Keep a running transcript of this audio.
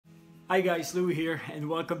Hi guys, Lou here and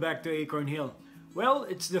welcome back to Acorn Hill. Well,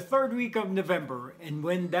 it's the third week of November, and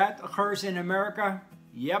when that occurs in America,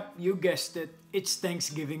 yep, you guessed it, it's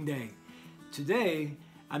Thanksgiving Day. Today,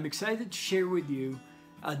 I'm excited to share with you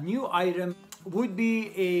a new item would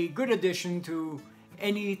be a good addition to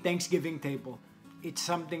any Thanksgiving table. It's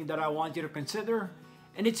something that I want you to consider,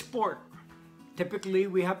 and it's pork. Typically,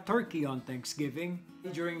 we have turkey on Thanksgiving.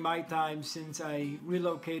 During my time since I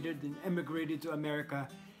relocated and emigrated to America,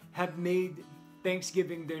 have made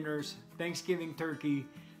Thanksgiving dinners, Thanksgiving turkey,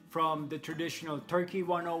 from the traditional turkey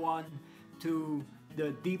 101 to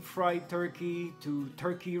the deep fried turkey to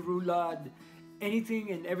turkey roulade,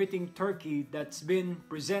 anything and everything turkey that's been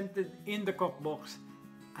presented in the cookbooks.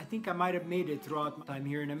 I think I might have made it throughout my time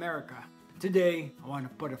here in America. Today, I want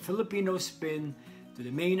to put a Filipino spin to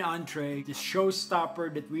the main entree, the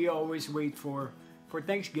showstopper that we always wait for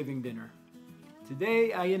Thanksgiving dinner.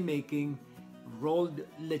 Today, I am making rolled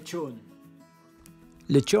lechon.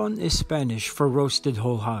 Lechon is Spanish for roasted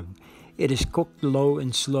whole hog. It is cooked low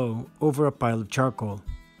and slow over a pile of charcoal.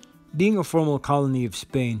 Being a former colony of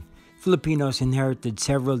Spain, Filipinos inherited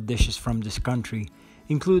several dishes from this country,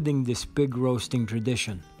 including this pig roasting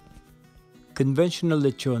tradition. Conventional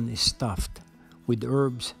lechon is stuffed with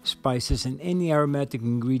herbs, spices, and any aromatic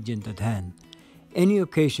ingredient at hand. Any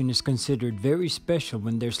occasion is considered very special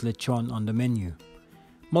when there's lechon on the menu.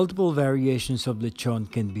 Multiple variations of lechon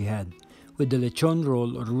can be had, with the lechon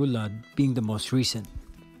roll or roulade being the most recent.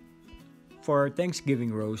 For our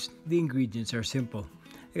Thanksgiving roast, the ingredients are simple.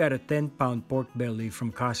 I got a 10-pound pork belly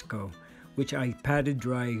from Costco, which I patted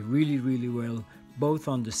dry really well, both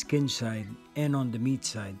on the skin side and on the meat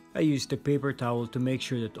side. I used a paper towel to make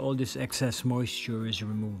sure that all this excess moisture is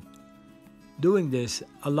removed. Doing this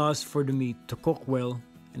allows for the meat to cook well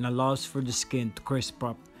and allows for the skin to crisp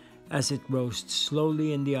up as it roasts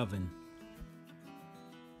slowly in the oven.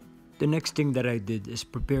 The next thing that I did is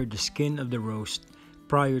prepare the skin of the roast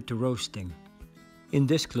prior to roasting. In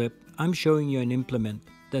this clip, I'm showing you an implement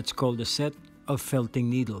that's called a set of felting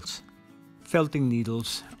needles. Felting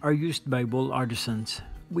needles are used by wool artisans,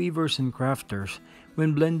 weavers, and crafters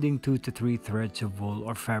when blending 2 to 3 threads of wool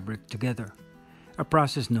or fabric together, a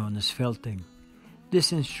process known as felting.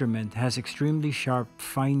 This instrument has extremely sharp,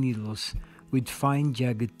 fine needles with fine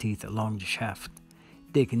jagged teeth along the shaft.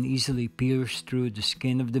 They can easily pierce through the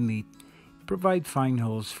skin of the meat, provide fine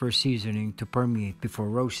holes for seasoning to permeate before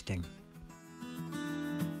roasting.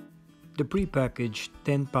 The pre-packaged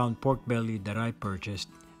 10-pound pork belly that I purchased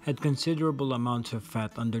had considerable amounts of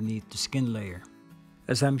fat underneath the skin layer.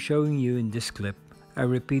 As I'm showing you in this clip, I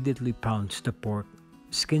repeatedly pounced the pork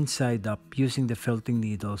skin side up using the felting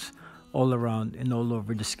needles all around and all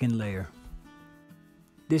over the skin layer.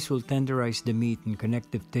 This will tenderize the meat and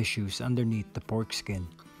connective tissues underneath the pork skin,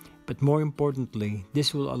 but more importantly,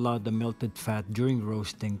 this will allow the melted fat during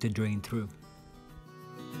roasting to drain through.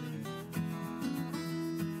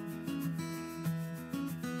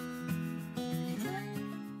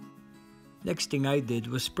 Next thing I did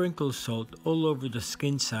was sprinkle salt all over the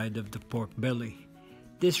skin side of the pork belly.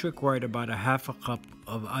 This required about a half a cup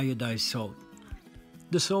of iodized salt.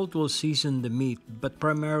 The salt will season the meat, but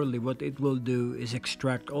primarily what it will do is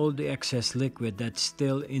extract all the excess liquid that's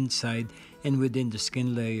still inside and within the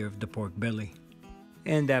skin layer of the pork belly.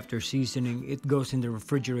 And after seasoning, it goes in the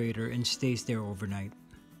refrigerator and stays there overnight.